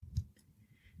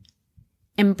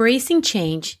Embracing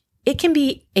change, it can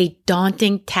be a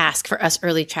daunting task for us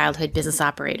early childhood business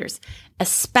operators,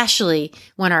 especially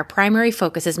when our primary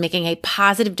focus is making a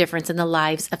positive difference in the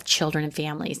lives of children and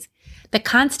families. The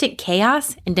constant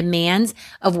chaos and demands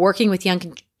of working with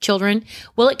young children,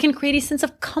 well, it can create a sense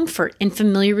of comfort in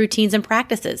familiar routines and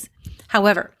practices.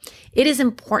 However, it is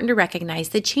important to recognize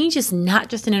that change is not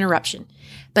just an interruption,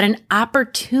 but an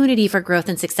opportunity for growth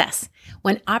and success.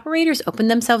 When operators open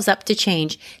themselves up to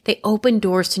change, they open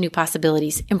doors to new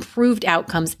possibilities, improved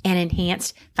outcomes, and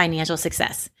enhanced financial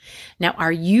success. Now,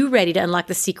 are you ready to unlock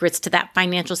the secrets to that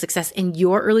financial success in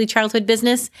your early childhood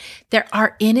business? There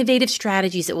are innovative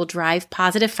strategies that will drive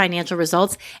positive financial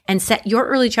results and set your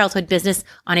early childhood business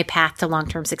on a path to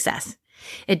long-term success.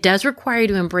 It does require you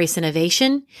to embrace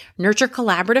innovation, nurture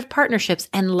collaborative partnerships,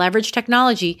 and leverage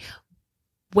technology.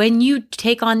 When you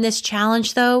take on this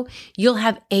challenge, though, you'll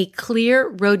have a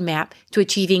clear roadmap to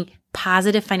achieving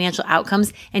positive financial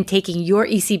outcomes and taking your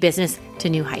EC business to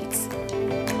new heights.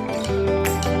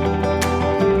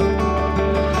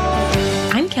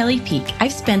 I'm Kelly Peak.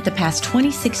 I've spent the past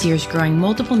 26 years growing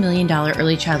multiple million-dollar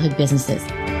early childhood businesses.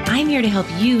 I'm here to help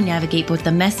you navigate both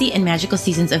the messy and magical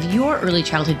seasons of your early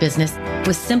childhood business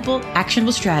with simple,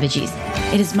 actionable strategies.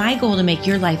 It is my goal to make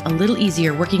your life a little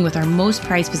easier working with our most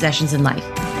prized possessions in life.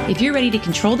 If you're ready to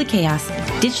control the chaos,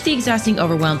 ditch the exhausting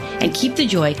overwhelm, and keep the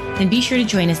joy, then be sure to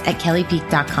join us at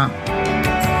kellypeak.com.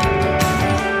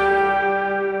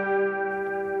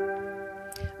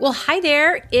 Well, hi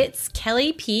there. It's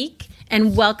Kelly Peak.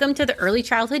 And welcome to the Early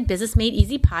Childhood Business Made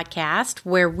Easy podcast,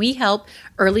 where we help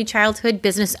early childhood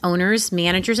business owners,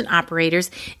 managers, and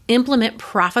operators implement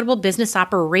profitable business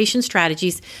operation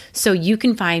strategies so you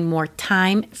can find more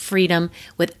time, freedom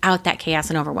without that chaos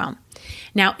and overwhelm.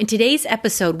 Now, in today's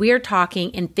episode, we are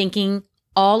talking and thinking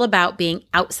all about being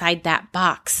outside that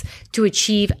box to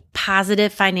achieve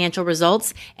positive financial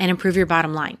results and improve your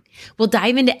bottom line. We'll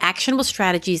dive into actionable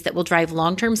strategies that will drive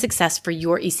long-term success for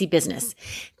your EC business.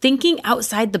 Thinking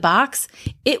outside the box,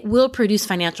 it will produce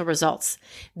financial results.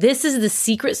 This is the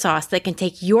secret sauce that can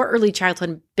take your early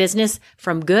childhood business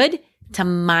from good to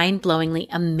mind-blowingly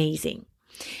amazing.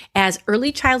 As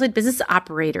early childhood business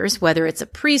operators, whether it's a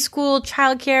preschool,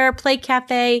 childcare, play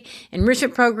cafe,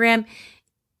 enrichment program,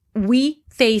 we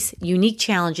face unique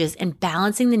challenges in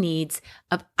balancing the needs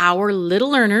of our little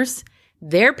learners,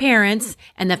 their parents,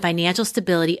 and the financial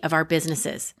stability of our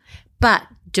businesses. But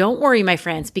don't worry, my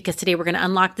friends, because today we're going to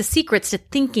unlock the secrets to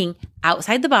thinking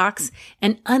outside the box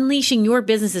and unleashing your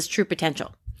business's true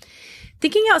potential.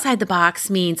 Thinking outside the box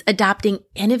means adopting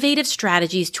innovative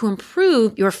strategies to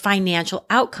improve your financial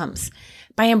outcomes.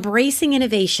 By embracing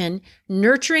innovation,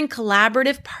 nurturing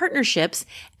collaborative partnerships,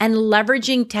 and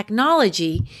leveraging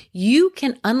technology, you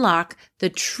can unlock the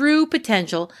true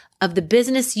potential of the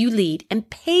business you lead and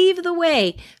pave the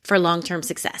way for long-term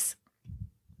success.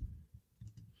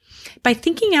 By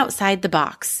thinking outside the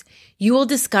box, you will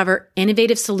discover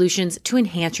innovative solutions to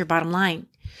enhance your bottom line.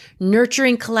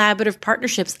 Nurturing collaborative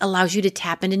partnerships allows you to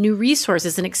tap into new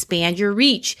resources and expand your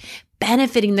reach,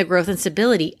 benefiting the growth and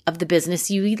stability of the business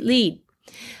you lead.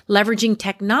 Leveraging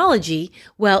technology,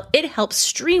 well, it helps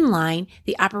streamline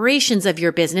the operations of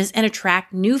your business and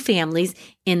attract new families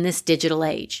in this digital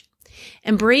age.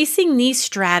 Embracing these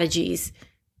strategies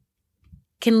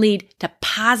can lead to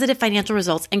positive financial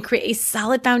results and create a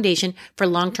solid foundation for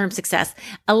long-term success,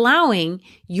 allowing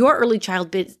your early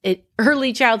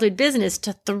childhood business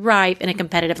to thrive in a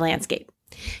competitive landscape.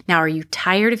 Now, are you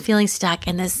tired of feeling stuck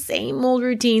in the same old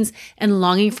routines and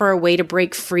longing for a way to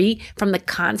break free from the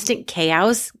constant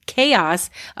chaos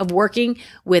of working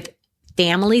with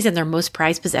families and their most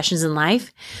prized possessions in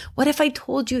life? What if I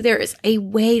told you there is a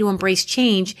way to embrace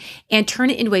change and turn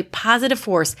it into a positive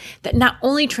force that not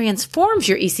only transforms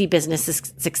your EC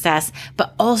business's success,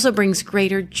 but also brings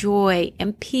greater joy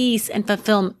and peace and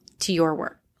fulfillment to your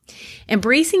work?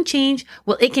 Embracing change,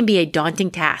 well, it can be a daunting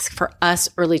task for us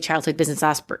early childhood business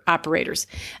operators,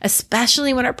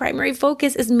 especially when our primary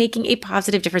focus is making a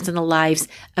positive difference in the lives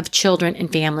of children and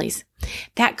families.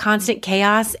 That constant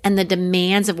chaos and the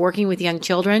demands of working with young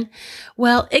children,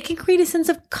 well, it can create a sense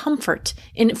of comfort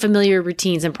in familiar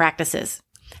routines and practices.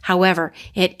 However,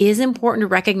 it is important to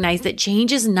recognize that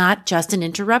change is not just an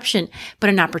interruption, but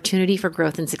an opportunity for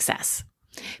growth and success.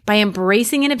 By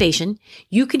embracing innovation,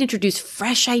 you can introduce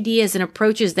fresh ideas and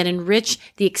approaches that enrich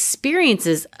the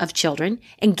experiences of children,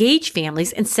 engage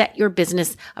families, and set your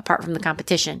business apart from the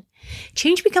competition.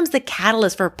 Change becomes the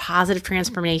catalyst for positive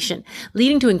transformation,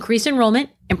 leading to increased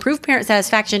enrollment, improved parent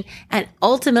satisfaction, and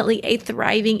ultimately a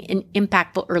thriving and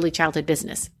impactful early childhood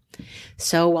business.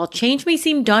 So while change may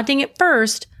seem daunting at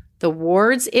first, the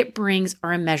rewards it brings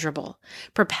are immeasurable,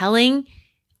 propelling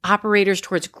operators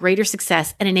towards greater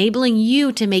success and enabling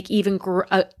you to make an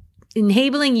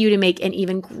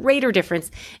even greater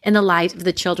difference in the lives of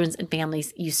the children and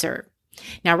families you serve.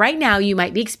 Now, right now, you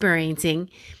might be experiencing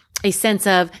a sense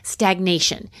of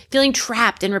stagnation, feeling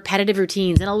trapped in repetitive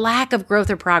routines and a lack of growth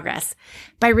or progress.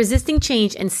 By resisting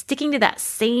change and sticking to that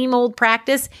same old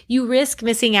practice, you risk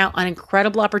missing out on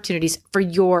incredible opportunities for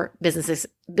your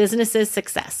business's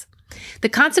success. The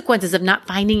consequences of not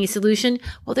finding a solution,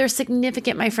 well, they're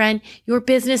significant, my friend. Your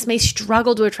business may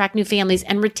struggle to attract new families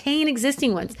and retain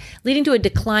existing ones, leading to a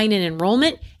decline in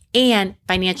enrollment and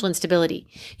financial instability.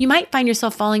 You might find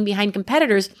yourself falling behind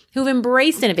competitors who've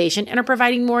embraced innovation and are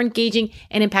providing more engaging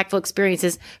and impactful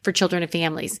experiences for children and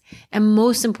families. And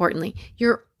most importantly,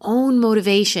 your own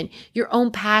motivation, your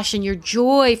own passion, your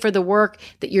joy for the work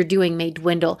that you're doing may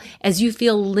dwindle as you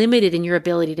feel limited in your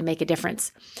ability to make a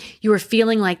difference. You are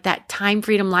feeling like that time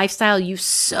freedom lifestyle you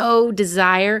so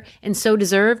desire and so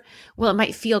deserve, well, it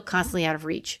might feel constantly out of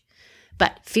reach.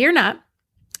 But fear not.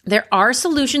 There are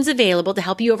solutions available to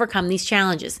help you overcome these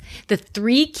challenges. The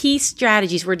 3 key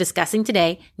strategies we're discussing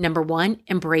today. Number 1,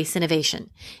 embrace innovation.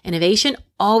 Innovation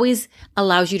always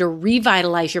allows you to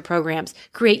revitalize your programs,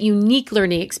 create unique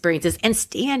learning experiences, and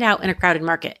stand out in a crowded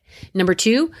market. Number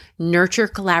 2, nurture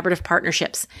collaborative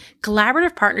partnerships.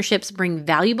 Collaborative partnerships bring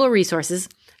valuable resources,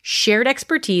 shared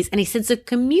expertise, and a sense of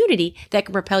community that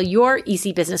can propel your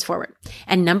EC business forward.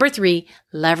 And number 3,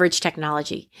 leverage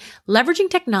technology. Leveraging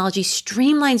technology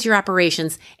streamlines your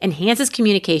operations, enhances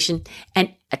communication,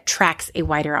 and attracts a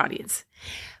wider audience.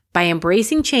 By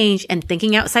embracing change and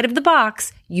thinking outside of the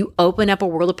box, you open up a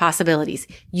world of possibilities.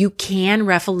 You can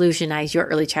revolutionize your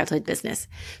early childhood business.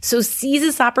 So seize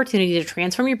this opportunity to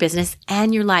transform your business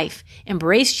and your life.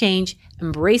 Embrace change,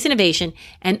 embrace innovation,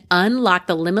 and unlock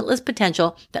the limitless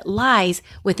potential that lies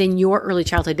within your early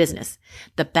childhood business.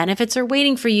 The benefits are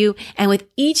waiting for you, and with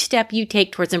each step you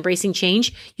take towards embracing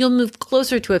change, you'll move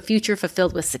closer to a future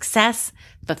fulfilled with success,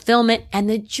 fulfillment, and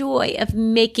the joy of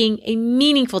making a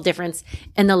meaningful difference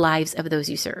in the lives of those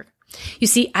you serve. You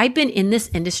see, I've been in this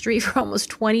industry for almost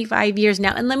 25 years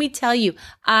now, and let me tell you,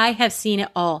 I have seen it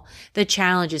all. The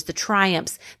challenges, the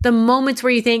triumphs, the moments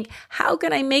where you think, how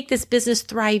can I make this business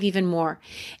thrive even more?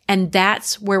 And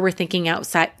that's where our thinking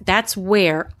outside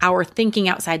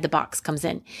the box comes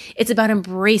in. It's about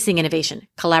embracing innovation,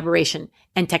 collaboration,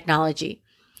 and technology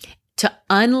to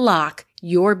unlock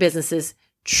your business's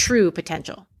true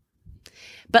potential.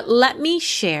 But let me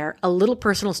share a little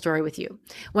personal story with you.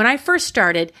 When I first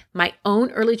started my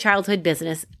own early childhood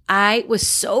business, I was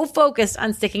so focused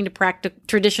on sticking to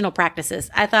traditional practices.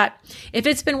 I thought, if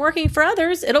it's been working for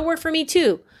others, it'll work for me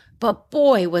too. But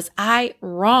boy, was I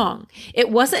wrong. It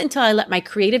wasn't until I let my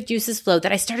creative juices flow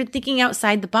that I started thinking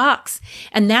outside the box.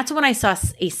 And that's when I saw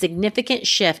a significant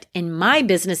shift in my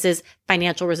business's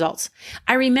financial results.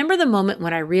 I remember the moment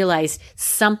when I realized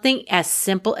something as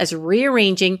simple as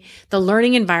rearranging the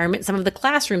learning environment in some of the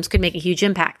classrooms could make a huge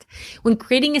impact. When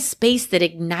creating a space that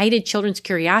ignited children's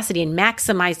curiosity and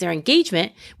maximized their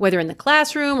engagement, whether in the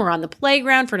classroom or on the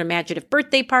playground for an imaginative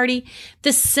birthday party,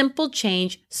 this simple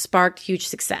change sparked huge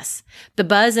success. The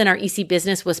buzz in our EC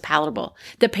business was palatable.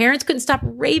 The parents couldn't stop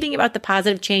raving about the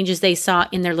positive changes they saw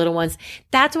in their little ones.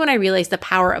 That's when I realized the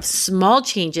power of small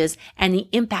changes and the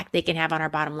impact they can have on our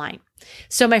bottom line.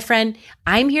 So my friend,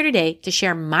 I'm here today to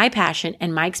share my passion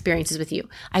and my experiences with you.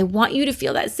 I want you to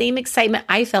feel that same excitement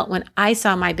I felt when I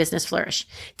saw my business flourish.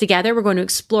 Together, we're going to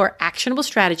explore actionable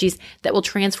strategies that will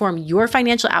transform your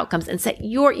financial outcomes and set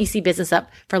your EC business up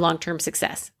for long-term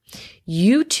success.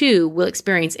 You too will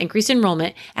experience increased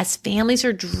enrollment as families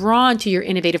are drawn to your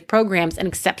innovative programs and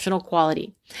exceptional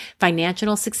quality.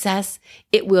 Financial success,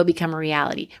 it will become a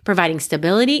reality, providing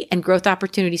stability and growth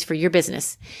opportunities for your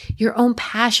business. Your own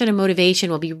passion and motivation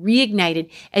will be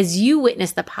reignited as you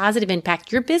witness the positive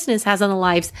impact your business has on the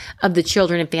lives of the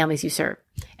children and families you serve.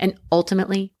 And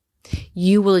ultimately,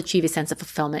 you will achieve a sense of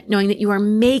fulfillment, knowing that you are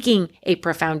making a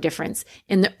profound difference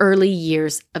in the early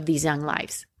years of these young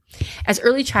lives. As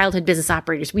early childhood business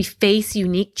operators, we face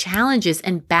unique challenges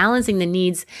in balancing the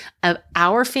needs of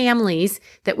our families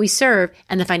that we serve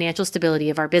and the financial stability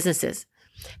of our businesses.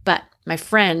 But my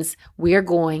friends, we are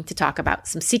going to talk about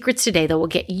some secrets today that will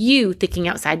get you thinking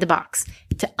outside the box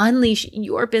to unleash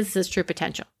your business's true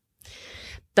potential.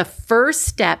 The first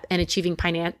step in achieving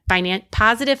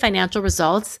positive financial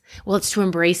results, well, it's to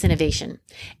embrace innovation.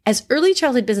 As early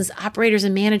childhood business operators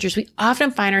and managers, we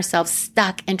often find ourselves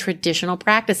stuck in traditional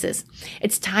practices.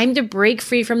 It's time to break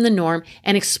free from the norm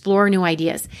and explore new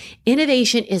ideas.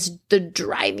 Innovation is the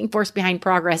driving force behind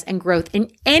progress and growth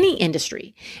in any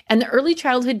industry. And the early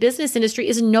childhood business industry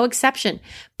is no exception.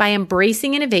 By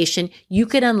embracing innovation, you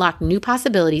could unlock new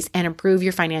possibilities and improve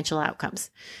your financial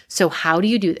outcomes. So how do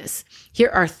you do this? Here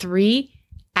are two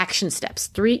action steps,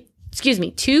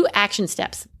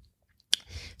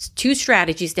 two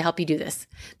strategies to help you do this.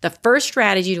 The first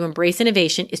strategy to embrace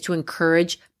innovation is to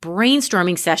encourage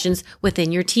brainstorming sessions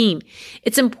within your team.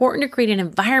 It's important to create an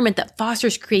environment that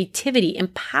fosters creativity,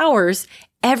 empowers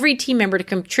every team member to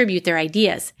contribute their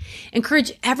ideas.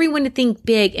 Encourage everyone to think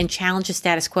big and challenge the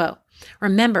status quo.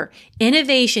 Remember,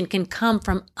 innovation can come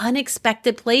from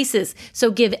unexpected places,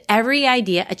 so give every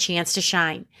idea a chance to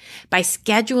shine. By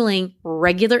scheduling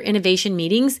regular innovation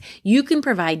meetings, you can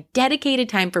provide dedicated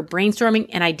time for brainstorming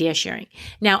and idea sharing.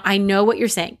 Now, I know what you're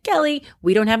saying. Kelly,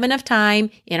 we don't have enough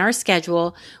time in our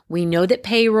schedule. We know that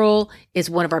payroll is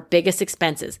one of our biggest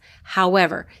expenses.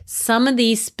 However, some of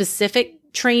these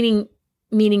specific training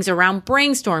meetings around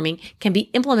brainstorming can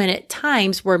be implemented at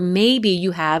times where maybe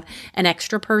you have an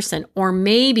extra person, or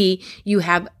maybe you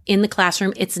have in the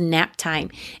classroom, it's nap time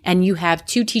and you have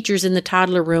 2 teachers in the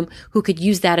toddler room who could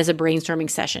use that as a brainstorming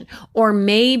session. Or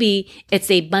maybe it's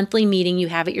a monthly meeting you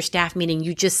have at your staff meeting.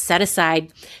 You just set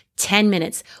aside 10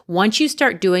 minutes. Once you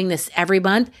start doing this every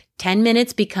month, 10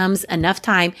 minutes becomes enough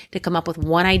time to come up with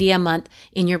one idea a month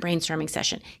in your brainstorming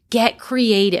session. Get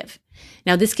creative.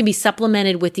 Now, this can be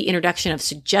supplemented with the introduction of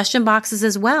suggestion boxes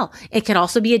as well. It can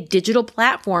also be a digital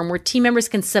platform where team members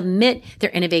can submit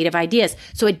their innovative ideas.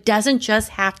 So it doesn't just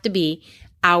have to be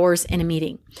hours in a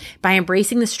meeting. By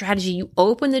embracing the strategy, you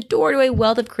open the door to a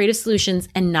wealth of creative solutions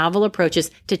and novel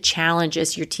approaches to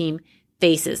challenges your team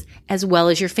faces, as well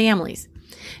as your families.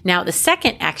 Now, the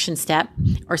second action step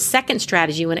or second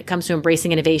strategy when it comes to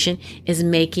embracing innovation is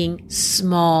making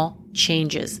small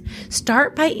changes.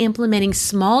 Start by implementing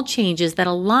small changes that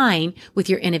align with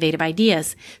your innovative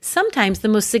ideas. Sometimes the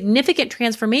most significant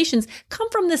transformations come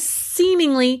from the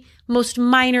seemingly most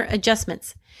minor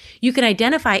adjustments. You can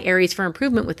identify areas for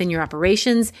improvement within your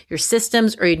operations, your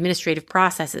systems, or your administrative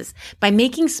processes. By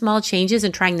making small changes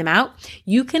and trying them out,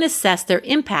 you can assess their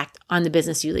impact on the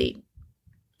business you lead.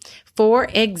 For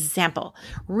example,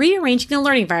 rearranging the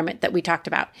learning environment that we talked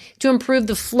about to improve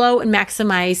the flow and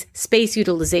maximize space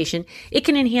utilization. It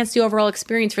can enhance the overall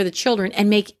experience for the children and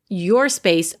make your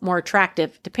space more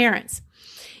attractive to parents.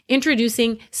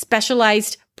 Introducing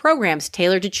specialized programs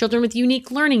tailored to children with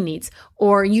unique learning needs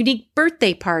or unique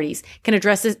birthday parties can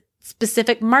address a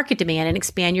specific market demand and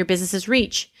expand your business's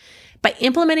reach. By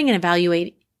implementing and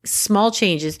evaluating small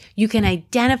changes, you can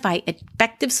identify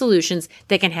effective solutions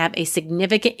that can have a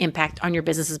significant impact on your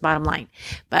business's bottom line.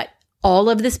 But all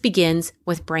of this begins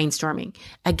with brainstorming.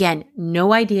 Again,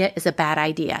 no idea is a bad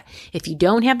idea. If you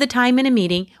don't have the time in a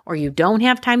meeting or you don't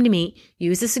have time to meet,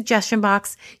 use a suggestion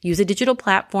box, use a digital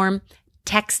platform,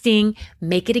 texting,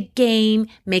 make it a game,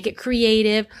 make it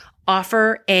creative,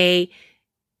 offer a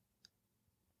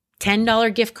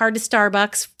 $10 gift card to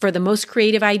Starbucks for the most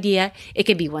creative idea. It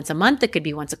could be once a month. It could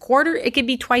be once a quarter. It could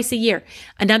be twice a year.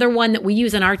 Another one that we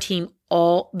use on our team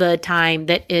all the time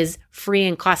that is free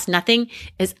and costs nothing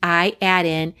is I add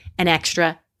in an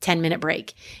extra 10-minute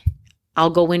break.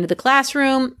 I'll go into the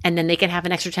classroom and then they can have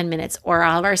an extra 10 minutes, or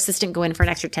I'll have our assistant go in for an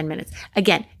extra 10 minutes.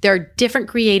 Again, there are different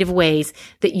creative ways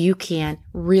that you can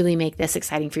really make this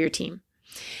exciting for your team.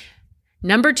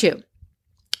 Number 2,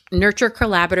 nurture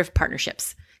collaborative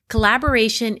partnerships.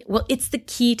 Collaboration, well, it's the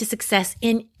key to success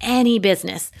in any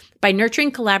business. By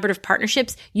nurturing collaborative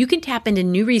partnerships, you can tap into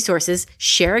new resources,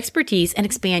 share expertise, and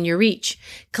expand your reach.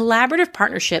 Collaborative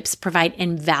partnerships provide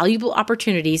invaluable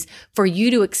opportunities for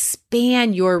you to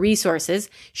expand your resources,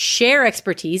 share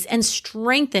expertise, and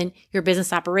strengthen your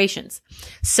business operations.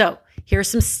 So, here are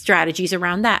some strategies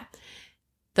around that.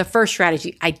 The first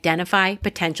strategy, identify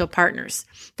potential partners.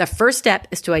 The first step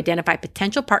is to identify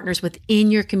potential partners within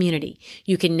your community.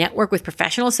 You can network with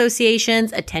professional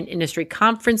associations, attend industry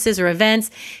conferences or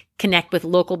events, connect with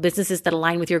local businesses that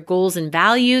align with your goals and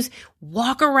values,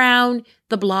 walk around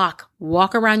the block,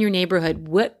 walk around your neighborhood,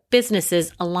 what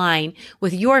businesses align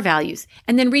with your values,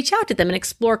 and then reach out to them and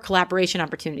explore collaboration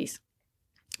opportunities.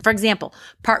 For example,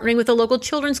 partnering with a local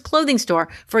children's clothing store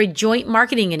for a joint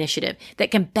marketing initiative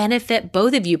that can benefit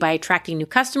both of you by attracting new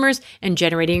customers and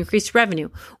generating increased revenue,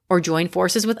 or join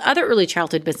forces with other early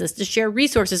childhood business to share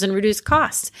resources and reduce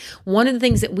costs. One of the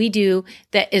things that we do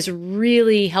that is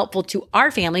really helpful to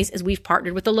our families is we've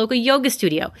partnered with a local yoga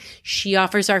studio. She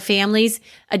offers our families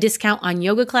a discount on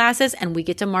yoga classes, and we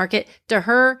get to market to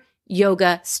her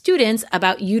yoga students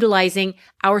about utilizing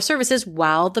our services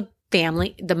while the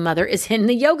mother is in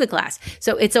the yoga class.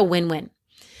 So it's a win-win.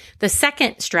 The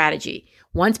second strategy,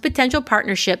 Once potential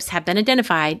partnerships have been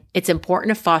identified, it's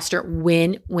important to foster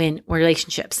win-win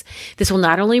relationships. This will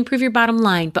not only improve your bottom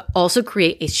line, but also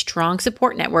create a strong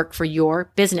support network for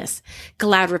your business.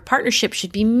 Collaborative partnerships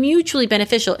should be mutually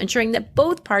beneficial, ensuring that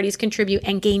both parties contribute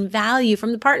and gain value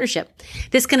from the partnership.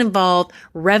 This can involve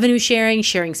revenue sharing,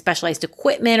 sharing specialized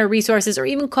equipment or resources, or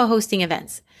even co-hosting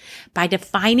events. By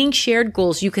defining shared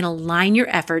goals, you can align your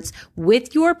efforts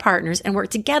with your partners and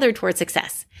work together towards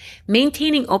success.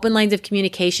 Maintaining open lines of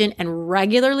communication and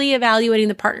regularly evaluating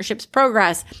the partnership's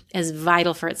progress is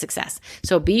vital for its success.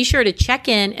 So be sure to check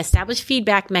in, establish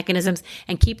feedback mechanisms,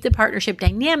 and keep the partnership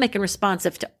dynamic and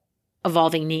responsive to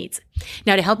evolving needs.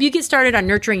 Now, to help you get started on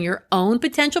nurturing your own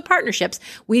potential partnerships,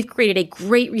 we've created a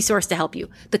great resource to help you,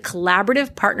 the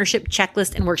Collaborative Partnership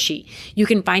Checklist and Worksheet. You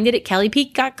can find it at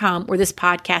kellypeak.com, where this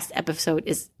podcast episode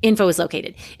info is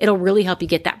located. It'll really help you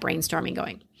get that brainstorming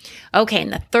going. Okay,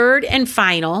 and the third and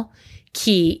final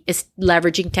key is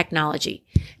leveraging technology.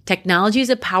 Technology is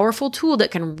a powerful tool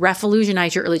that can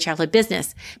revolutionize your early childhood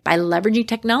business. By leveraging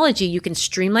technology, you can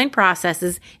streamline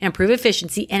processes, improve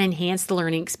efficiency, and enhance the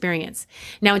learning experience.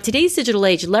 Now, in today's digital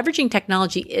age, leveraging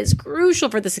technology is crucial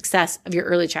for the success of your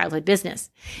early childhood business.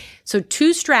 So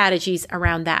 2 strategies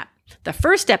around that. The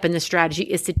first step in this strategy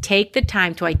is to take the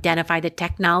time to identify the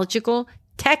technological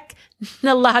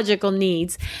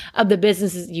needs of the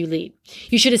businesses you lead.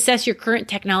 You should assess your current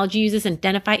technology uses and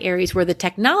identify areas where the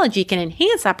technology can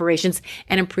enhance operations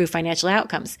and improve financial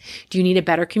outcomes. Do you need a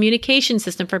better communication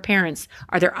system for parents?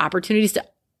 Are there opportunities to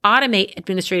automate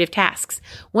administrative tasks?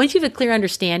 Once you have a clear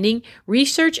understanding,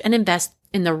 research and invest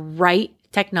in the right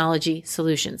technology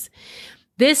solutions.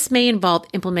 This may involve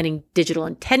implementing digital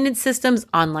attendance systems,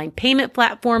 online payment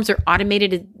platforms, or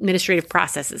automated administrative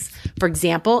processes. For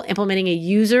example, implementing a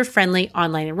user-friendly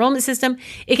online enrollment system,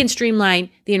 it can streamline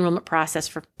the enrollment process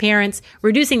for parents,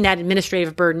 reducing that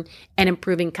administrative burden and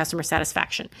improving customer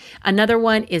satisfaction. Another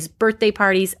one is birthday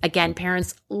parties. Again,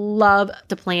 parents love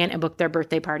to plan and book their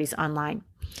birthday parties online.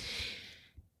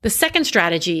 The second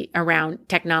strategy around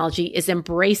technology is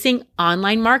embracing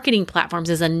online marketing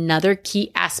platforms as another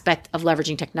key aspect of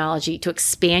leveraging technology to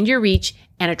expand your reach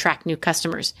and attract new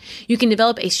customers. You can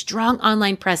develop a strong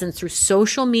online presence through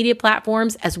social media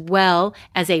platforms as well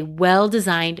as a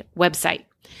well-designed website.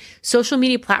 Social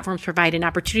media platforms provide an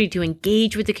opportunity to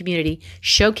engage with the community,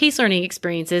 showcase learning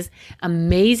experiences,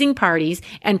 amazing parties,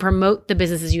 and promote the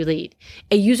businesses you lead.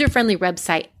 A user-friendly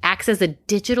website acts as a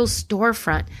digital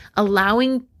storefront,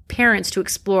 allowing parents to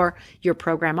explore your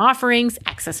program offerings,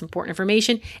 access important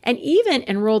information, and even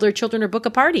enroll their children or book a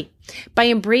party. By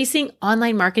embracing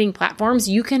online marketing platforms,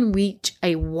 you can reach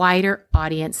a wider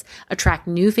audience, attract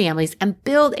new families, and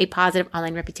build a positive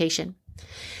online reputation.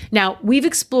 Now, we've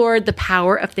explored the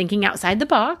power of thinking outside the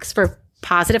box for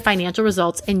positive financial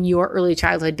results in your early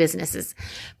childhood businesses.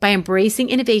 By embracing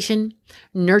innovation,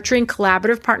 nurturing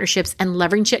collaborative partnerships, and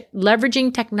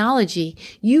leveraging technology,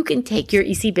 you can take your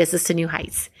EC business to new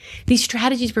heights. These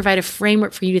strategies provide a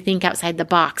framework for you to think outside the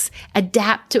box,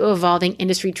 adapt to evolving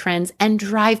industry trends, and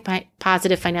drive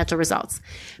positive financial results.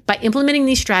 By implementing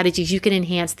these strategies, you can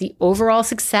enhance the overall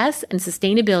success and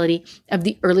sustainability of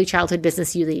the early childhood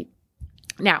business you lead.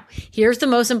 Now, here's the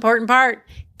most important part.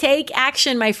 Take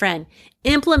action, my friend.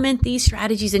 Implement these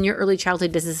strategies in your early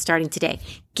childhood business starting today.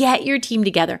 Get your team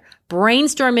together,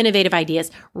 brainstorm innovative ideas,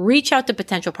 reach out to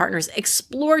potential partners,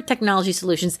 explore technology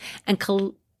solutions,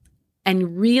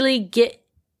 and really get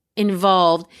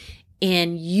involved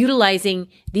in utilizing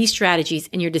these strategies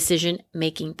in your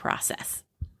decision-making process.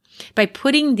 By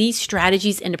putting these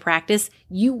strategies into practice,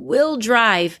 you will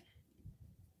drive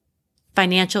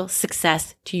financial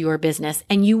success to your business,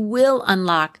 and you will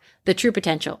unlock the true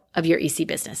potential of your EC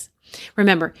business.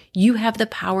 Remember, you have the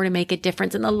power to make a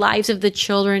difference in the lives of the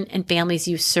children and families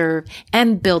you serve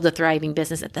and build a thriving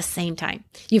business at the same time.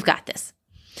 You've got this.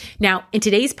 Now, in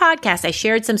today's podcast, I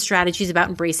shared some strategies about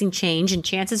embracing change, and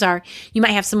chances are you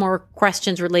might have some more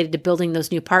questions related to building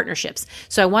those new partnerships.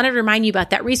 So I wanted to remind you about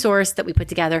that resource that we put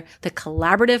together, the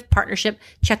Collaborative Partnership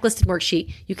Checklist and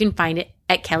Worksheet. You can find it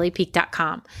at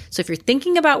kellypeak.com. So if you're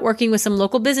thinking about working with some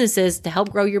local businesses to help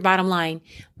grow your bottom line,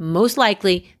 most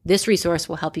likely this resource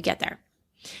will help you get there.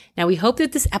 Now, we hope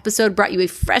that this episode brought you a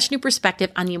fresh new perspective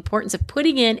on the importance of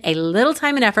putting in a little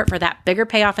time and effort for that bigger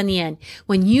payoff in the end.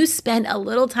 When you spend a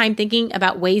little time thinking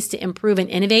about ways to improve and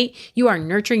innovate, you are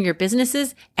nurturing your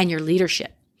businesses and your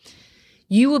leadership.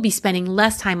 You will be spending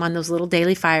less time on those little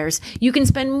daily fires. You can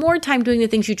spend more time doing the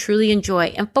things you truly enjoy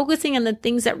and focusing on the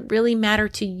things that really matter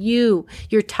to you,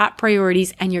 your top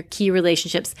priorities and your key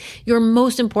relationships, your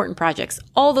most important projects,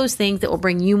 all those things that will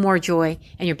bring you more joy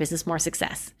and your business more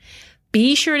success.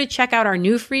 Be sure to check out our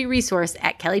new free resource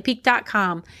at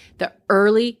kellypeak.com, the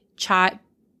Early Childhood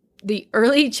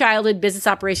Business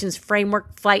Operations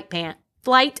Framework Flight Plan.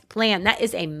 That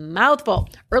is a mouthful.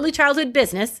 Early Childhood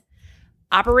Business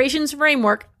Operations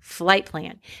Framework Flight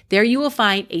Plan. There you will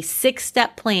find a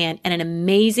 6-step plan and an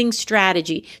amazing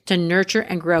strategy to nurture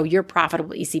and grow your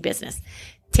profitable EC business.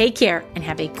 Take care and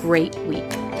have a great week.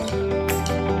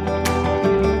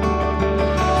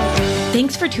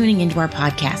 Thanks for tuning into our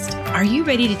podcast. Are you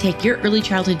ready to take your early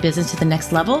childhood business to the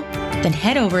next level? Then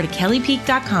head over to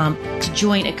kellypeak.com to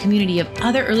join a community of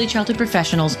other early childhood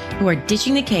professionals who are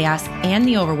ditching the chaos and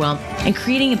the overwhelm and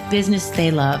creating a business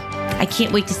they love. I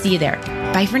can't wait to see you there.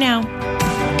 Bye for now.